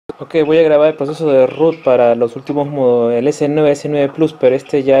Ok, voy a grabar el proceso de root para los últimos modos, el S9, S9 Plus, pero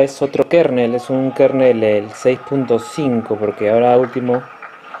este ya es otro kernel, es un kernel el 6.5, porque ahora último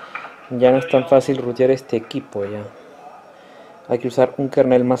ya no es tan fácil rootear este equipo ya. Hay que usar un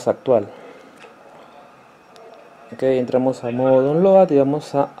kernel más actual. Ok, entramos a modo download y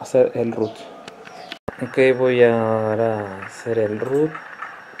vamos a hacer el root. Ok, voy a hacer el root.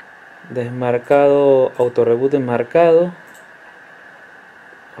 Desmarcado, autoreboot desmarcado.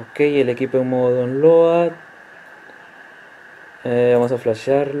 Ok, el equipo en modo download. Vamos a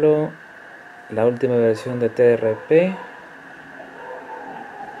flashearlo. La última versión de TRP.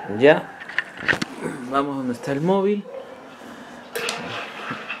 Ya. Vamos donde está el móvil.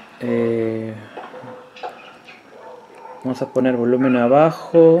 Vamos a poner volumen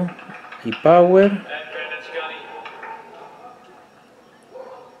abajo y power.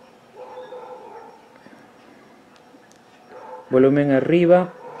 Volumen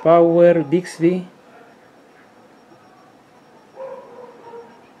arriba, power, Bixby.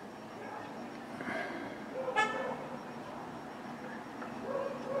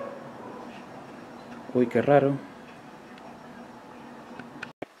 Uy, qué raro.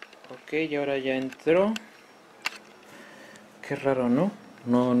 Ok, y ahora ya entró. Qué raro, ¿no?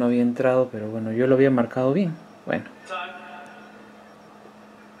 No había entrado, pero bueno, yo lo había marcado bien. Bueno.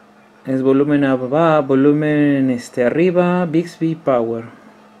 Es volumen abajo, volumen arriba, Bixby, power.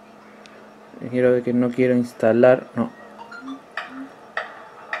 Quiero ver que no quiero instalar, no.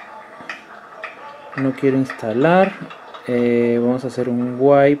 No quiero instalar. Vamos a hacer un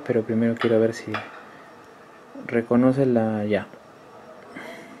wipe, pero primero quiero ver si reconoce la ya.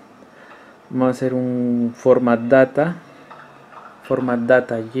 Vamos a hacer un format data. Format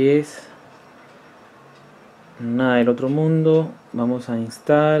data yes. Nada del otro mundo. Vamos a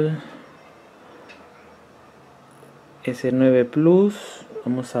install S9 Plus.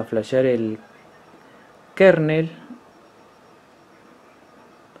 Vamos a flashear el kernel.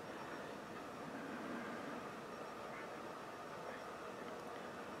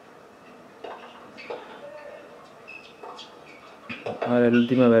 Ahora la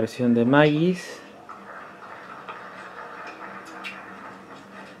última versión de Magis.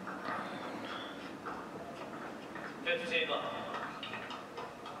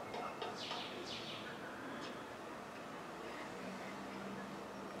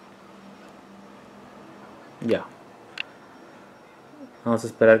 Ya. Vamos a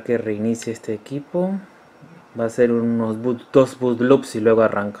esperar que reinicie este equipo. Va a ser unos dos boot loops y luego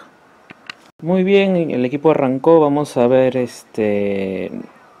arranca. Muy bien, el equipo arrancó. Vamos a ver el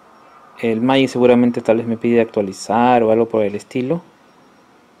Magis seguramente tal vez me pide actualizar o algo por el estilo.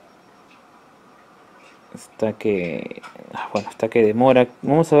 Hasta que demora.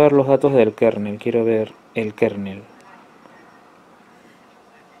 Vamos a ver los datos del kernel. Quiero ver el kernel.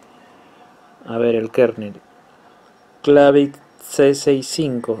 A ver el kernel. Clavic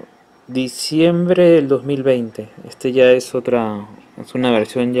C65. Diciembre del 2020. Este ya es es una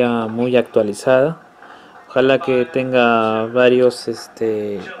versión ya muy actualizada. Ojalá que tenga varios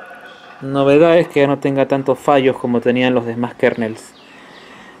novedades, que ya no tenga tantos fallos como tenían los demás kernels,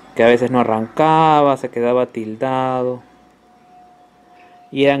 que a veces no arrancaba, se quedaba tildado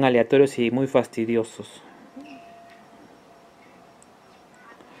y eran aleatorios y muy fastidiosos.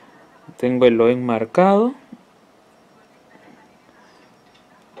 Tengo el login marcado.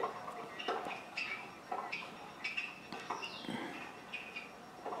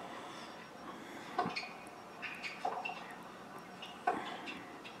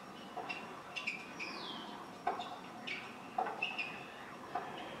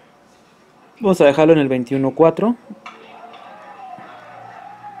 Vamos a dejarlo en el 21.4.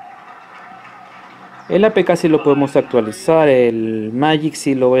 El APK sí lo podemos actualizar. El Magic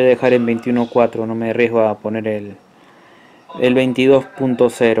sí lo voy a dejar en 21.4. No me arriesgo a poner el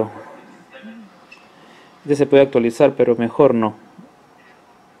 22.0. Este se puede actualizar, pero mejor no.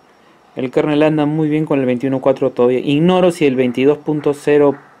 El kernel anda muy bien con el 21.4 todavía. Ignoro si el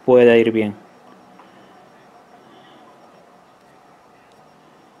 22.0 pueda ir bien.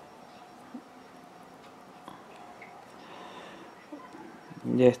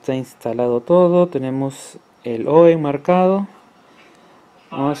 Ya está instalado todo. Tenemos el OE marcado.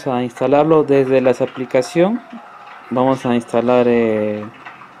 Vamos a instalarlo desde la aplicación. Vamos a instalar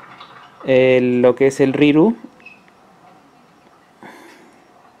lo que es el REQUISITO.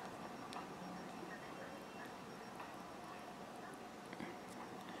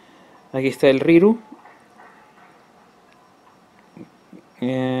 Aquí está el REQUISITO.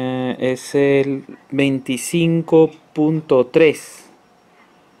 Es el 25.3.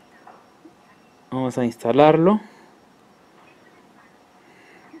 Vamos a instalarlo.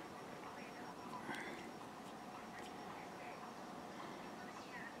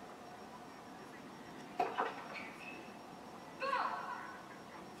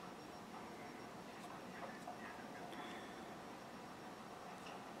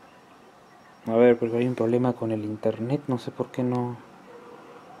 A ver, porque hay un problema con el internet, no sé por qué no.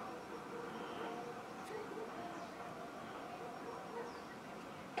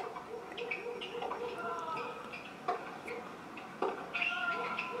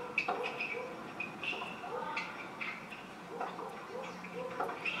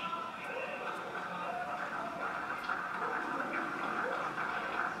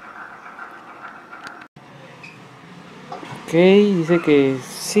 Ok, dice que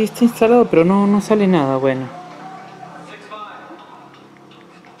sí está instalado, pero no sale nada, bueno.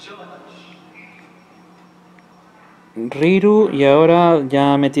 Riru, y ahora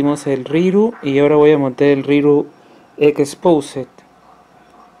ya metimos el Riru, y ahora voy a meter el Riru Exposed.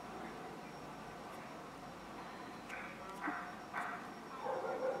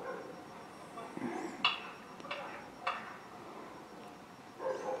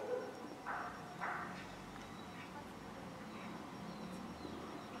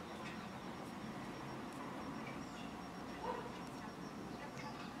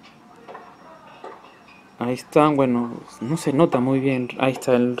 Ahí están, bueno, no se nota muy bien. Ahí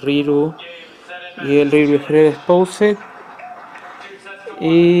está el Riru y el Riru Exposed.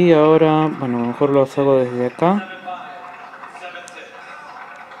 Y ahora, bueno, a lo mejor los hago desde acá.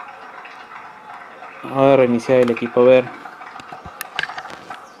 Voy a reiniciar el equipo, a ver.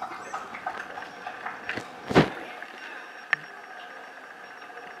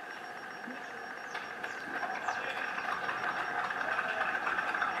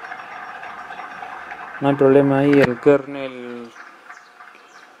 No hay problema ahí, el kernel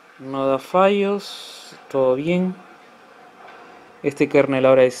no da fallos, todo bien. Este kernel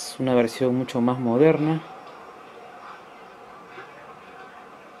ahora es una versión mucho más moderna.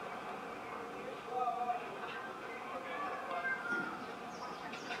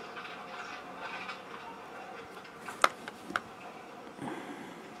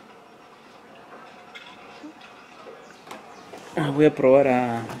 Voy a probar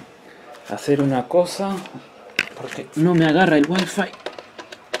a hacer una cosa, porque no me agarra el wifi.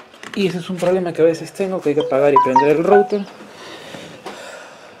 Y ese es un problema que a veces tengo, que hay que apagar y prender el router.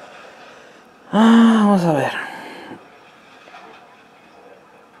 Vamos a ver.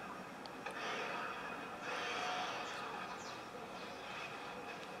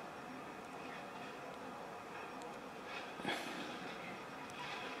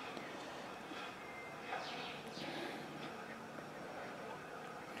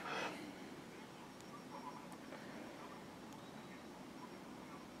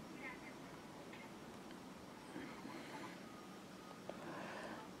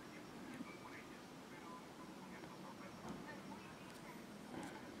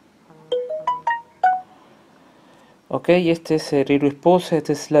 Ok, este es el REQUISITO,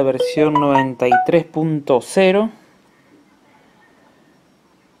 esta es la versión 93.0.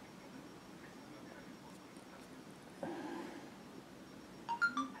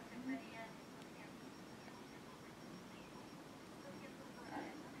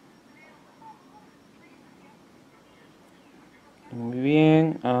 Muy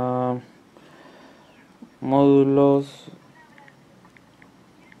bien. Módulos.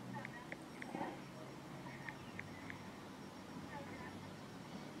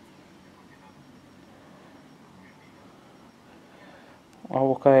 Vamos a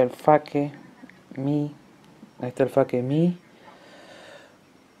buscar el fake mi. Ahí está el fake mi.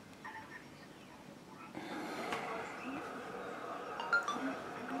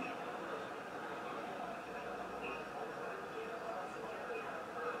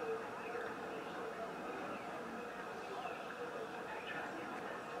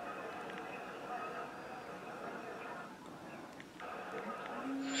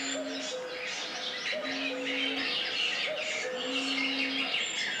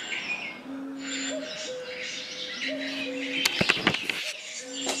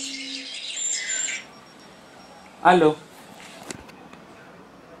 Aló.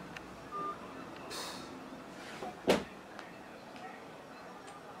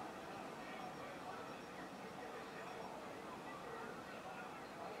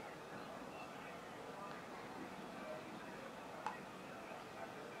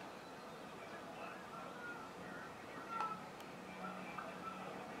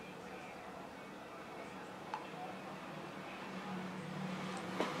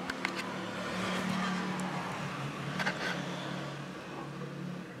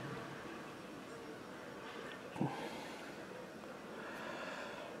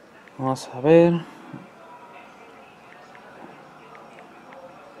 Vamos a ver.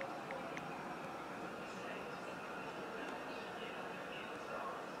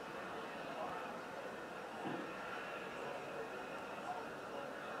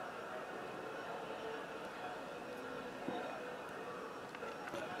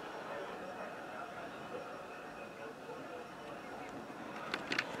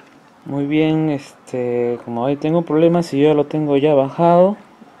 Muy bien, como ahí tengo problemas, si yo ya lo tengo ya bajado,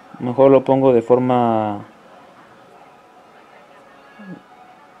 mejor lo pongo de forma...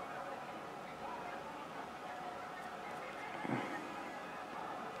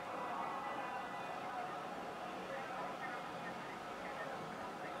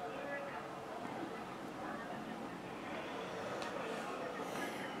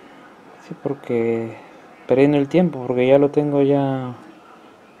 Sí, porque perdiendo el tiempo, porque ya lo tengo ya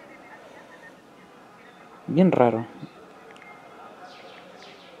bien raro.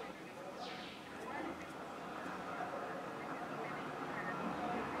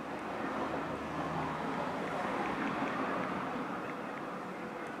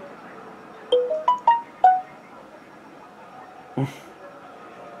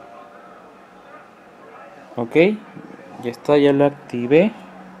 Ok, ya está, ya lo activé.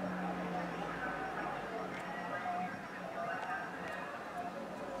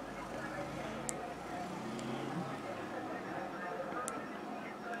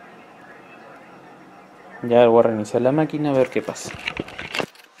 Ya voy a reiniciar la máquina a ver qué pasa.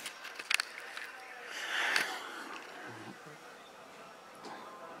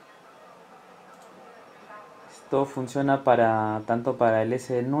 Esto funciona para tanto para el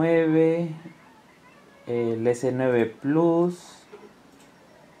S9, el S9 Plus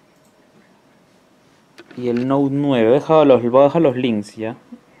y el Note 9. Voy a dejar los links ya,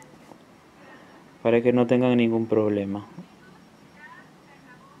 para que no tengan ningún problema.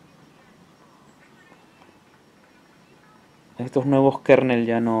 Estos nuevos kernel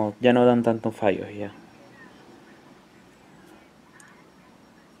ya no dan tantos fallos ya.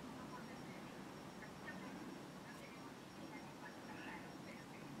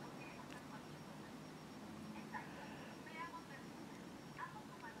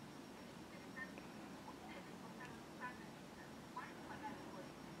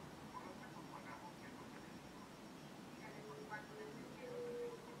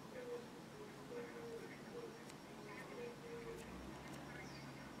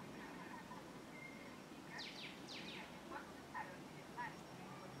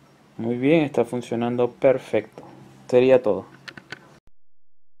 Muy bien, está funcionando perfecto. Sería todo.